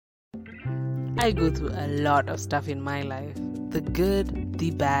I go through a lot of stuff in my life, the good,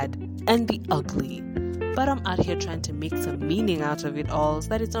 the bad, and the ugly. But I'm out here trying to make some meaning out of it all so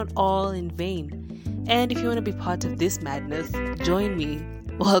that it's not all in vain. And if you want to be part of this madness, join me.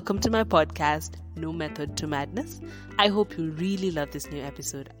 Welcome to my podcast, No Method to Madness. I hope you really love this new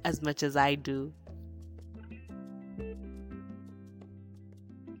episode as much as I do.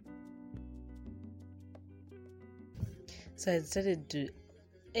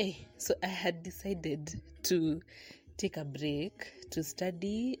 So I had decided to take a break to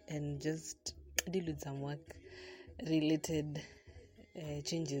study and just deal with some work related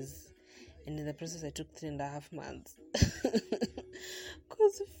changes, and in the process I took 3.5 months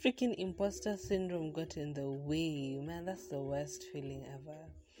because freaking imposter syndrome got in the way. Man, that's the worst feeling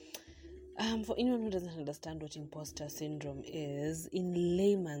ever. For anyone who doesn't understand what imposter syndrome is, in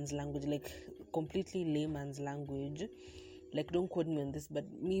layman's language, like completely layman's language, like don't quote me on this, but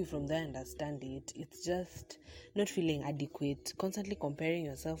me from there I understand it, it's just not feeling adequate, constantly comparing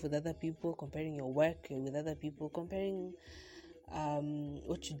yourself with other people, comparing your work with other people, comparing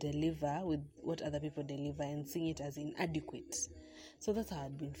what you deliver with what other people deliver and seeing it as inadequate. So that's how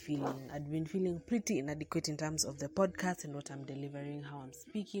I'd been feeling pretty inadequate in terms of the podcast and what I'm delivering, how I'm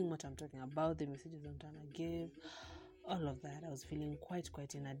speaking, what I'm talking about, the messages I'm trying to give, all of that. I was feeling quite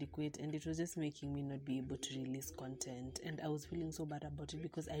inadequate, and it was just making me not be able to release content, and I was feeling so bad about it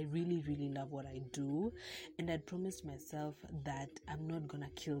because I really love what I do, and I'd promised myself that I'm not gonna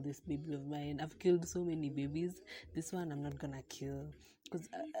kill this baby of mine. I've killed so many babies. This one I'm not gonna kill, because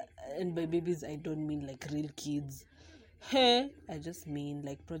and by babies I don't mean like real kids. I just mean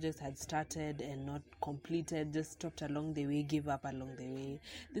like projects had started and not completed, just stopped along the way, gave up along the way.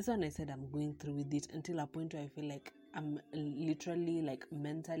 This one I said I'm going through with it until a point where I feel like I'm literally like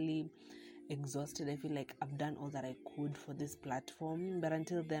mentally exhausted. I feel like I've done all that I could for this platform, but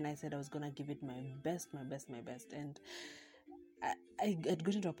until then I said I was gonna give it my best, and I had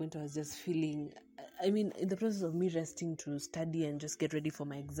gotten to a point where I was just feeling, in the process of me resting to study and just get ready for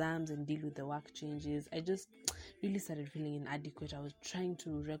my exams and deal with the work changes, I just really started feeling inadequate. I was trying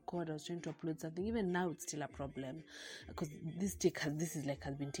to record, I was trying to upload something. Even now it's still a problem because this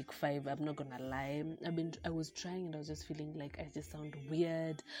has been take 5. I'm not gonna lie. I was trying and I was just feeling like I just sound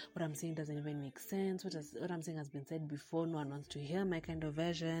weird. What I'm saying doesn't even make sense. What I'm saying has been said before. No one wants to hear my kind of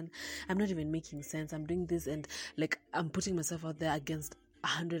version. I'm not even making sense. I'm doing this and like I'm putting myself out there against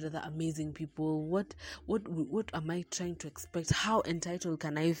 100 other amazing people. What am I trying to expect? How entitled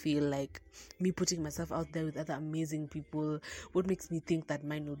can I feel, like me putting myself out there with other amazing people? What makes me think that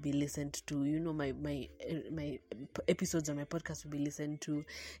mine will be listened to? My episodes on my podcast will be listened to.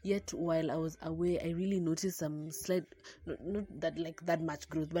 Yet while I was away, I really noticed some slight, not that like that much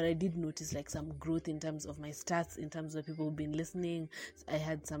growth, but I did notice like some growth in terms of my stats, in terms of people who've been listening. I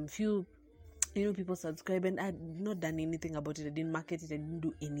had some few people subscribe, and I had not done anything about it. I didn't market it, I didn't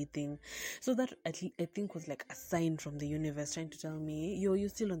do anything. So that I think was like a sign from the universe trying to tell me, you're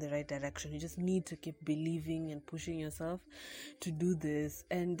still on the right direction. You just need to keep believing and pushing yourself to do this.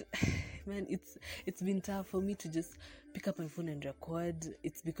 And man, it's been tough for me to just pick up my phone and record.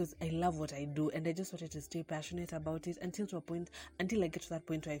 It's because I love what I do and I just wanted to stay passionate about it until I get to that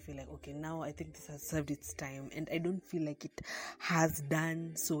point where I feel like, okay, now I think this has served its time, and I don't feel like it has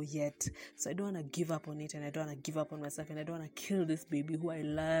done so yet. So I don't want to give up on it, and I don't want to give up on myself, and I don't want to kill this baby who I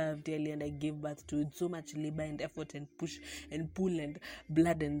love dearly and I gave birth to with so much labor and effort and push and pull and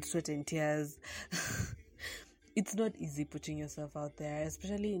blood and sweat and tears. It's not easy putting yourself out there,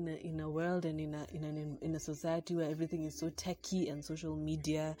 especially in a world and in a society where everything is so techy and social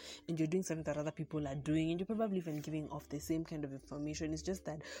media, and you're doing something that other people are doing, and you're probably even giving off the same kind of information. It's just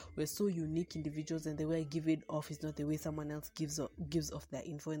that we're so unique individuals, and the way I give it off is not the way someone else gives off their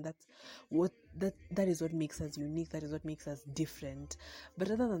info, and that is what makes us unique. That is what makes us different. But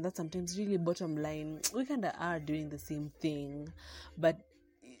other than that, sometimes really bottom line, we kind of are doing the same thing, but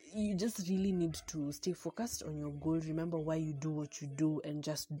you just really need to stay focused on your goal. Remember why you do what you do and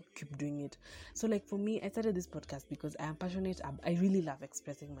just keep doing it. So like for me, I started this podcast because I am passionate. I really love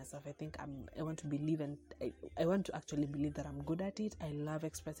expressing myself. I think I want to believe, and I want to actually believe that I'm good at it. I love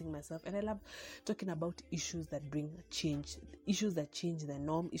expressing myself, and I love talking about issues that bring change, issues that change the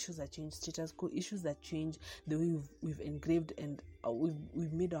norm, issues that change status quo, issues that change the way we've engraved and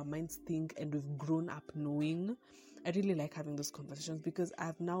we've made our minds think, and we've grown up knowing. I really like having those conversations because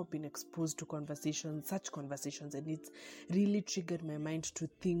I've now been exposed to such conversations, and it's really triggered my mind to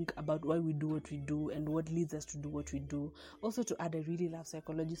think about why we do what we do and what leads us to do what we do. Also, to add, I really love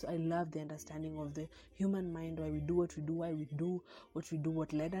psychology, so I love the understanding of the human mind, why we do what we do,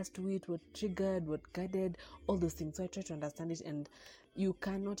 what led us to it, what triggered, what guided, all those things. So I try to understand it, and you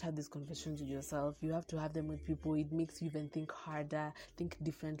cannot have these conversations with yourself. You have to have them with people. It makes you even think harder, think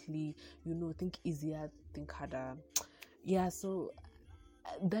differently, think easier, think harder. Yeah, so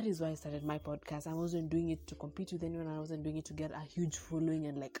that is why I started my podcast. I wasn't doing it to compete with anyone. I wasn't doing it to get a huge following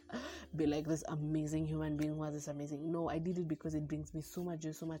and be like this amazing human being who has this amazing. No, I did it because it brings me so much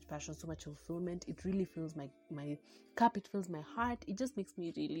joy, so much passion, so much fulfillment. It really fills my cup. It fills my heart. It just makes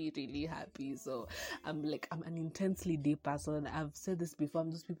me really, really happy. So I'm an intensely deep person. I've said this before. I'm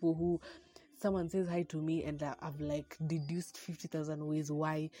those people who someone says hi to me and I've deduced 50,000 ways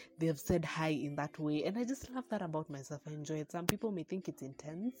why they have said hi in that way, and I just love that about myself. I enjoy it. Some people may think it's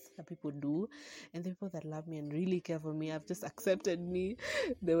intense, some people do, and the people that love me and really care for me have just accepted me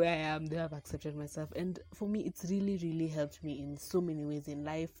the way I am. They have accepted myself, and for me it's really, really helped me in so many ways in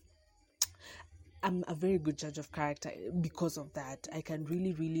life. I'm a very good judge of character because of that. I can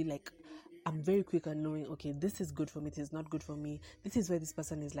really, really I'm very quick on knowing, okay, this is good for me, this is not good for me, this is where this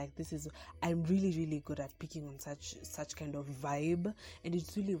person is like, I'm really, really good at picking on such kind of vibe, and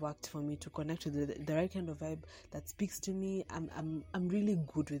it's really worked for me to connect with the right kind of vibe that speaks to me. I'm really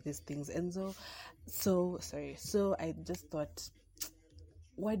good with these things, and so I just thought,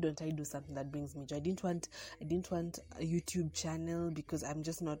 why don't I do something that brings me joy? I didn't want a YouTube channel because I'm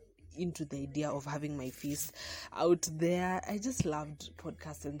just not into the idea of having my face out there. I just loved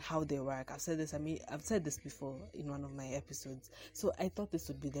podcasts and how they work. I've said this before in one of my episodes. So I thought this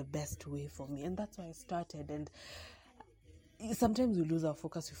would be the best way for me, and that's why I started. And sometimes we lose our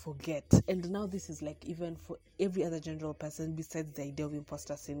focus, we forget. And now this is even for every other general person, besides the idea of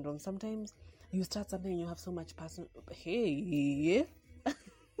imposter syndrome. Sometimes you start something and you have so much passion. Hey.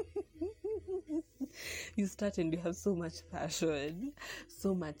 You start and you have so much passion,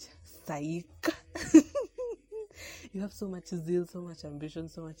 so much psych. You have so much zeal, so much ambition,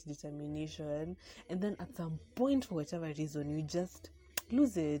 so much determination, and then at some point, for whatever reason, you just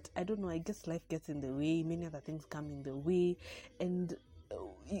lose it. I don't know, I guess life gets in the way, many other things come in the way, and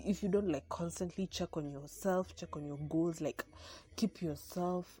if you don't constantly check on yourself, check on your goals, keep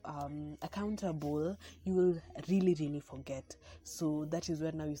yourself accountable, you will really, really forget. So that is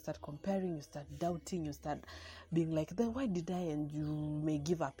where now you start comparing, you start doubting, you start being like, then why did I? And you may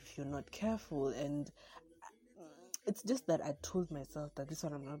give up if you're not careful. And it's just that I told myself that this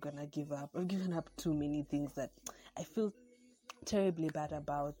one I'm not gonna give up. I've given up too many things that I feel terribly bad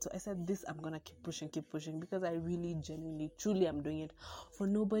about. So I said, this I'm gonna keep pushing, because I really, genuinely, truly am doing it for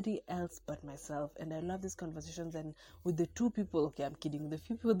nobody else but myself. And I love these conversations, and with the two people, okay, I'm kidding, the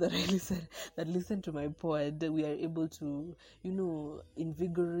few people that listen to my pod, we are able to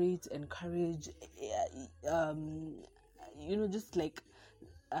invigorate, encourage, just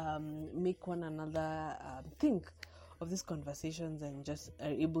make one another think of these conversations, and just are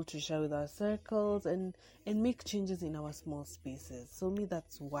able to share with our circles and make changes in our small spaces. So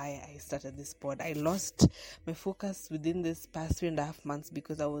that's why I started this pod. I lost my focus within this past 3.5 months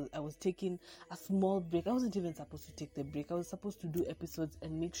because I was taking a small break. I wasn't even supposed to take the break. I was supposed to do episodes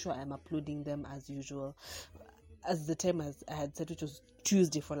and make sure I'm uploading them as usual, as the time as I had said, which was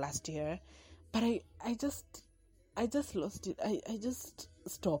Tuesday for last year. But I just lost it. I just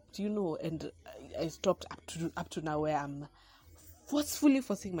stopped, and I stopped up to now, where I'm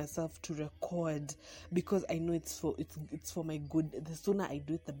forcing myself to record, because I know it's for my good. The sooner I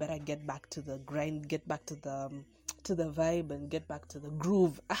do it, the better I get back to the grind, get back to the vibe, and get back to the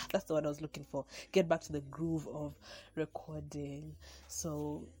groove. That's the word I was looking for. Get back to the groove of recording.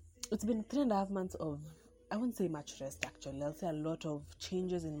 So it's been 3.5 months of, I wouldn't say much rest, actually. I'll say a lot of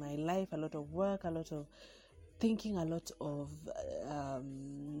changes in my life, a lot of work, a lot of thinking, a lot of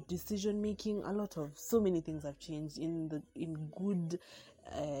decision making, a lot of so many things have changed in good,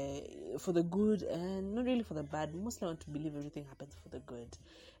 for the good, and not really for the bad. Mostly I want to believe everything happens for the good,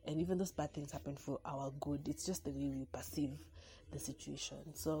 and even those bad things happen for our good. It's just the way we perceive the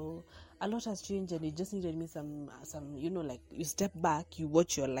situation. So a lot has changed, and it just needed me some you step back, you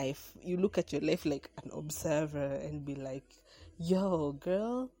watch your life, you look at your life like an observer, and be like, yo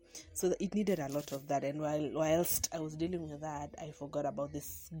girl. So it needed a lot of that, and whilst I was dealing with that, I forgot about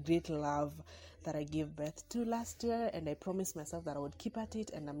this great love that I gave birth to last year, and I promised myself that I would keep at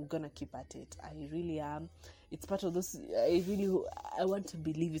it, and I'm gonna keep at it. I really am. It's part of those. I want to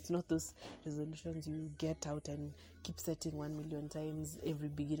believe it's not those resolutions you get out and keep setting 1 million times every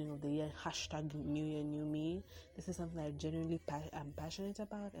beginning of the year. # New Year, New Me. This is something I genuinely am passionate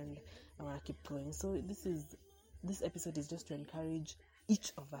about, and I want to keep going. So this episode is just to encourage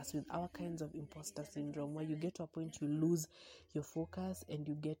each of us with our kinds of imposter syndrome, where you get to a point you lose your focus, and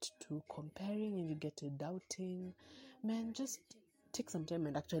you get to comparing, and you get to doubting. Man, just take some time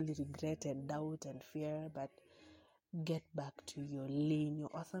and actually regret and doubt and fear, but get back to your lane, your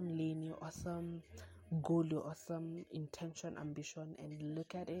awesome goal, your awesome intention, ambition, and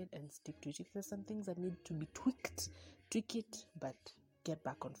look at it and stick to it. If there's some things that need to be tweak it, but get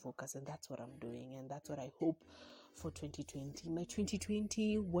back on focus. And that's what I'm doing, and that's what I hope for 2020. My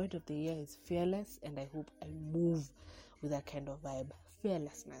 2020 word of the year is fearless, and I hope I move with that kind of vibe,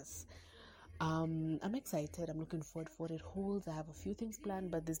 fearlessness. I'm excited. I'm looking forward for what it holds. I have a few things planned,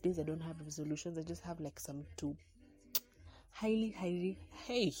 but these days I don't have resolutions. I just have like some two highly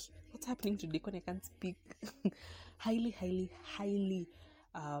hey, what's happening today when I can't speak? highly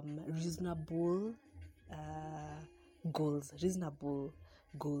reasonable goals.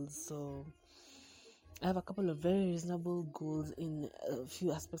 So I have a couple of very reasonable goals in a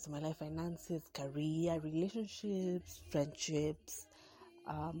few aspects of my life: finances, career, relationships, friendships,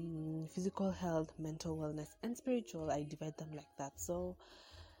 physical health, mental wellness, and spiritual. I divide them like that. So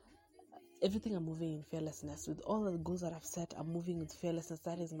everything I'm moving in fearlessness. With all the goals that I've set, I'm moving with fearlessness.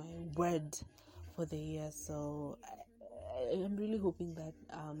 That is my word for the year. So I'm really hoping that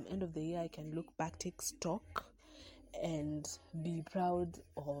end of the year I can look back, take stock, and be proud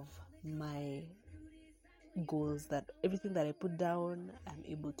of my goals, that everything that I put down I'm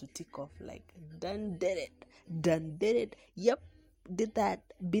able to tick off, like done did it, yep, did that,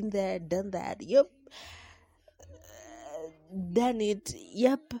 been there, done that, yep, done it,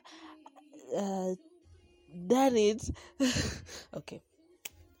 yep, done it. Okay,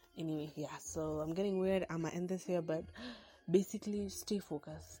 anyway, yeah, so I'm getting weird. I'm gonna end this here, but basically stay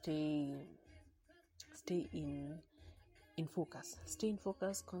focused, stay in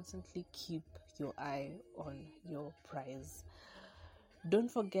focus, constantly keep your eye on your prize.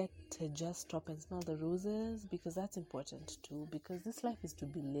 Don't forget to just stop and smell the roses, because that's important too, because this life is to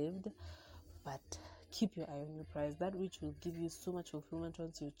be lived. But keep your eye on your prize, that which will give you so much fulfillment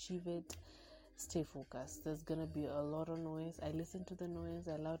once you achieve it. Stay focused. There's gonna be a lot of noise. I listened to the noise.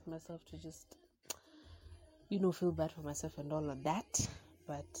 I allowed myself to just feel bad for myself and all of that.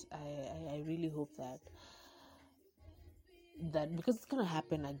 But I really hope that because it's gonna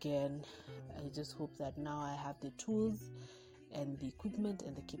happen again, I just hope that now I have the tools and the equipment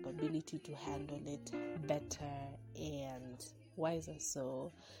and the capability to handle it better and wiser.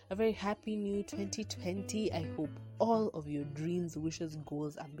 So a very happy new 2020. I hope all of your dreams, wishes,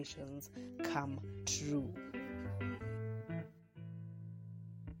 goals, ambitions come true.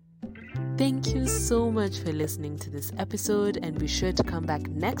 Thank you so much for listening to this episode, and be sure to come back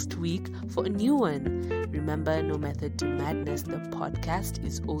next week for a new one. Remember, No Method to Madness, the podcast,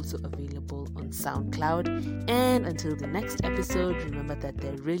 is also available on SoundCloud. And until the next episode, remember that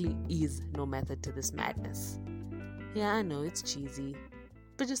there really is no method to this madness. Yeah, I know it's cheesy,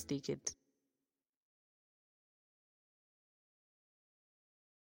 but just take it.